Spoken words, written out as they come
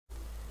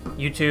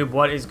YouTube,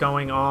 what is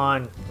going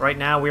on? Right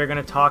now we are going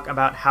to talk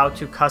about how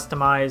to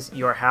customize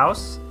your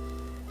house.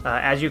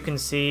 As you can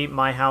see,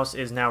 my house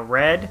is now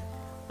red.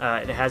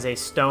 It has a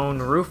stone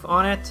roof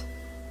on it.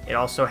 It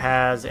also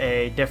has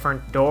a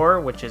different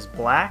door, which is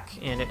black,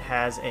 and it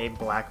has a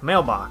black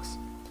mailbox.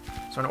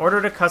 So in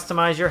order to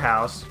customize your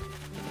house,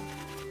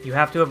 you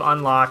have to have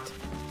unlocked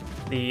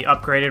the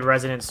upgraded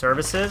resident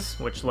services,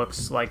 which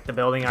looks like the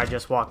building I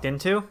just walked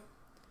into.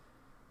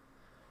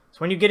 So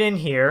when you get in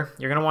here,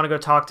 you're going to want to go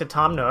talk to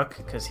Tom Nook,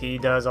 because he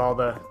does all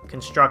the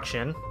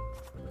construction.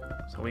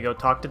 So we go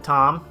talk to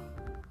Tom.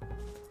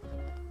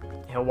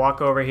 He'll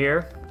walk over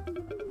here.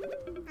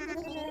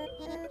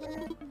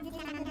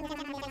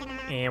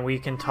 And we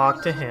can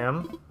talk to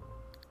him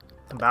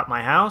about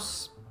my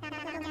house.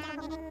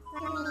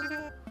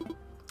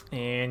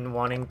 And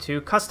wanting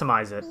to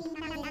customize it.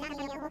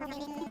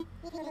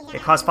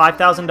 It costs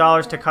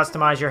 $5,000 to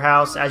customize your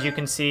house, as you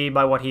can see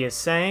by what he is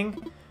saying.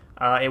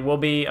 It will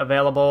be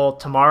available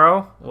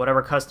tomorrow,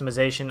 whatever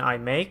customization I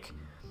make.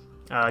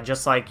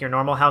 Just like your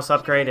normal house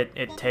upgrade,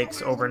 it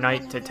takes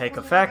overnight to take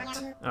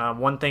effect.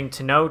 One thing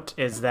to note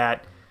is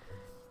that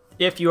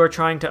if you are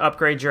trying to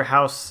upgrade your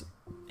house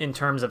in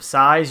terms of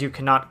size, you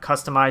cannot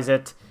customize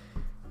it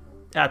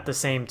at the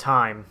same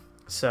time.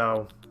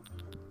 So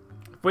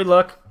if we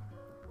look,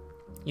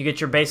 you get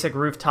your basic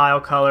roof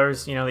tile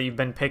colors, you know, that you've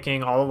been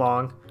picking all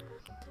along.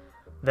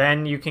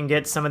 Then you can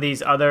get some of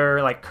these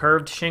other like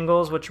curved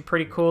shingles, which are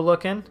pretty cool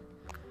looking.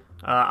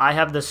 I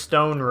have the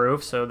stone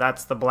roof, so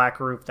that's the black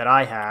roof that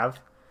I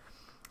have.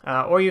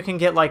 Or you can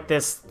get like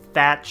this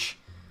thatch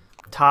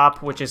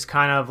top, which is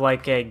kind of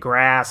like a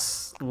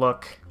grass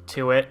look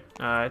to it.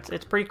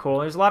 It's pretty cool.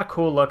 There's a lot of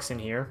cool looks in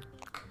here.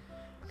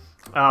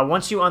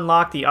 Once you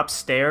unlock the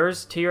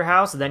upstairs to your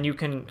house, then you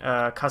can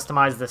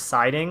customize the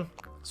siding.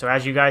 So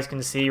as you guys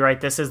can see, right,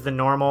 this is the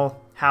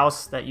normal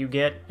house that you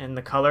get in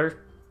the color.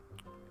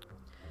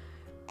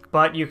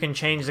 But you can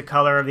change the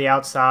color of the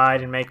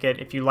outside and make it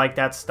if you like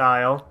that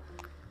style.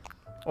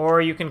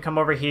 Or you can come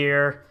over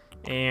here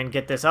and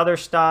get this other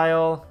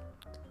style.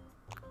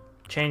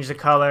 Change the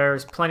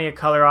colors. Plenty of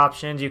color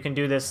options. You can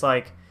do this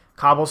like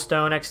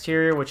cobblestone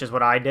exterior, which is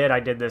what I did.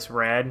 I did this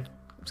red.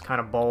 It's kind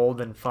of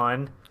bold and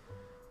fun.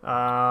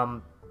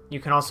 You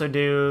can also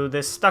do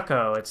this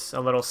stucco. It's a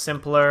little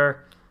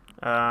simpler.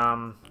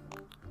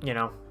 You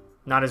know,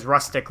 not as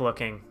rustic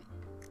looking.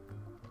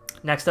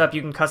 Next up, you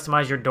can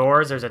customize your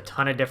doors. There's a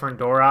ton of different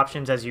door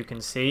options, as you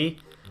can see.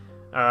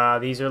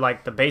 These are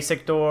like the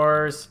basic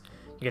doors.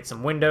 You get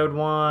some windowed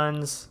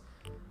ones.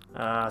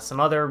 Some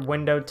other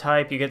window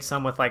type. You get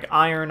some with like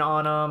iron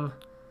on them.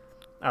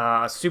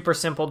 A super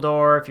simple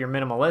door if you're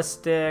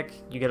minimalistic.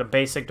 You get a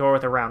basic door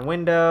with a round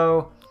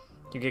window.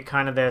 You get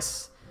kind of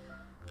this,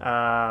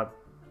 I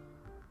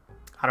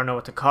don't know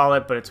what to call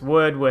it, but it's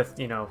wood with,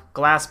 you know,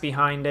 glass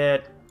behind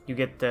it. You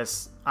get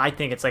this, I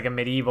think it's like a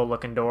medieval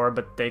looking door,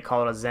 but they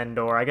call it a Zen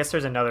door. I guess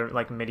there's another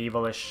like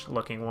medieval-ish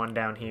looking one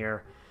down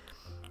here.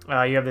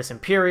 You have this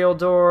imperial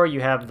door.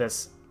 You have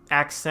this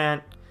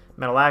accent,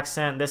 metal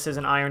accent. This is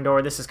an iron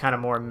door. This is kind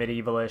of more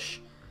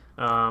medieval-ish.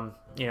 You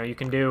know, you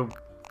can do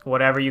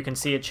whatever. You can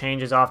see it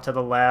changes off to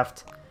the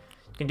left.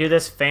 You can do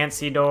this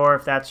fancy door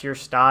if that's your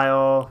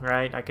style,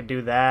 right? I could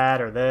do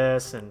that or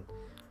this, and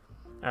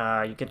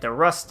you get the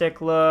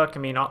rustic look. I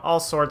mean, all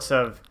sorts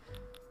of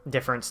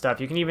different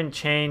stuff. You can even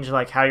change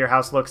like how your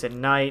house looks at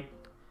night.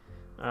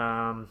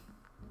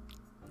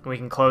 We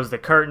can close the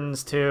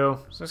curtains too,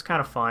 so it's kind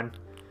of fun.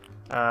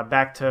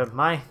 Back to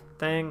my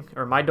thing,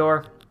 or my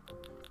door.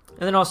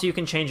 And then also you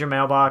can change your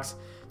mailbox.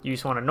 You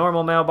just want a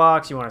normal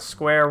mailbox, you want a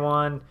square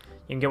one.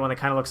 You can get one that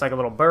kind of looks like a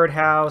little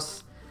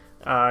birdhouse.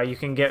 You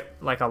can get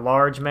like a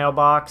large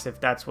mailbox if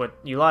that's what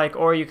you like,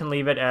 or you can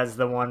leave it as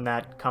the one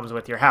that comes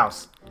with your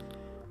house.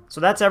 So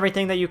that's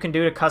everything that you can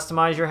do to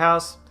customize your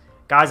house.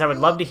 Guys, I would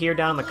love to hear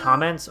down in the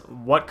comments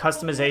what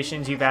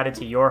customizations you've added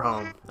to your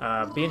home.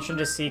 Be interested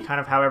to see kind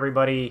of how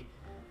everybody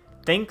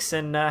thinks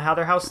and how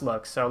their house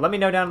looks. So let me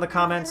know down in the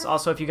comments.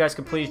 Also, if you guys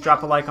could please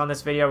drop a like on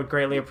this video, I would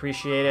greatly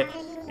appreciate it.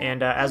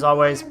 And as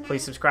always,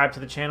 please subscribe to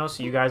the channel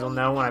so you guys will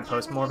know when I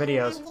post more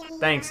videos.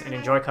 Thanks, and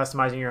enjoy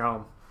customizing your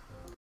home.